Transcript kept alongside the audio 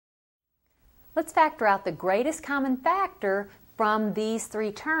Let's factor out the greatest common factor from these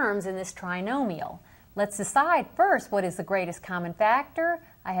three terms in this trinomial. Let's decide first what is the greatest common factor.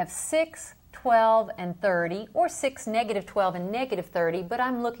 I have 6, 12, and 30, or 6, negative 12, and negative 30, but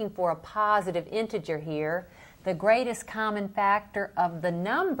I'm looking for a positive integer here. The greatest common factor of the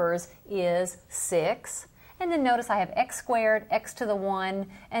numbers is 6. And then notice I have x squared, x to the 1,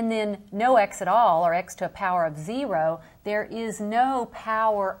 and then no x at all, or x to a power of 0. There is no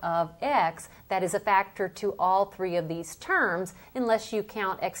power of x that is a factor to all three of these terms unless you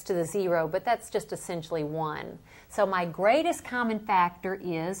count x to the 0, but that's just essentially 1. So my greatest common factor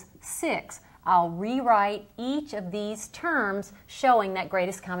is 6. I'll rewrite each of these terms showing that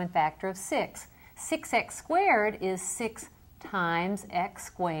greatest common factor of 6. 6x squared is 6 times x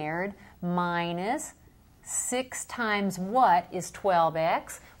squared minus 6 times what is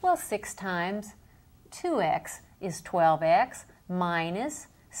 12x? Well, 6 times 2x is 12x minus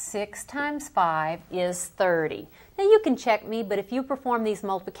 6 times 5 is 30. Now you can check me, but if you perform these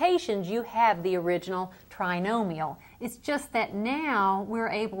multiplications, you have the original trinomial. It's just that now we're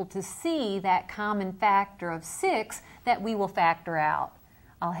able to see that common factor of 6 that we will factor out.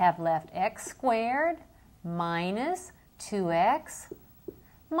 I'll have left x squared minus 2x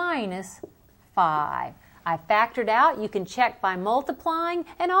minus 5. I factored out. You can check by multiplying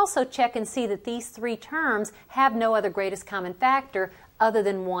and also check and see that these three terms have no other greatest common factor other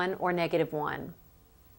than 1 or negative 1.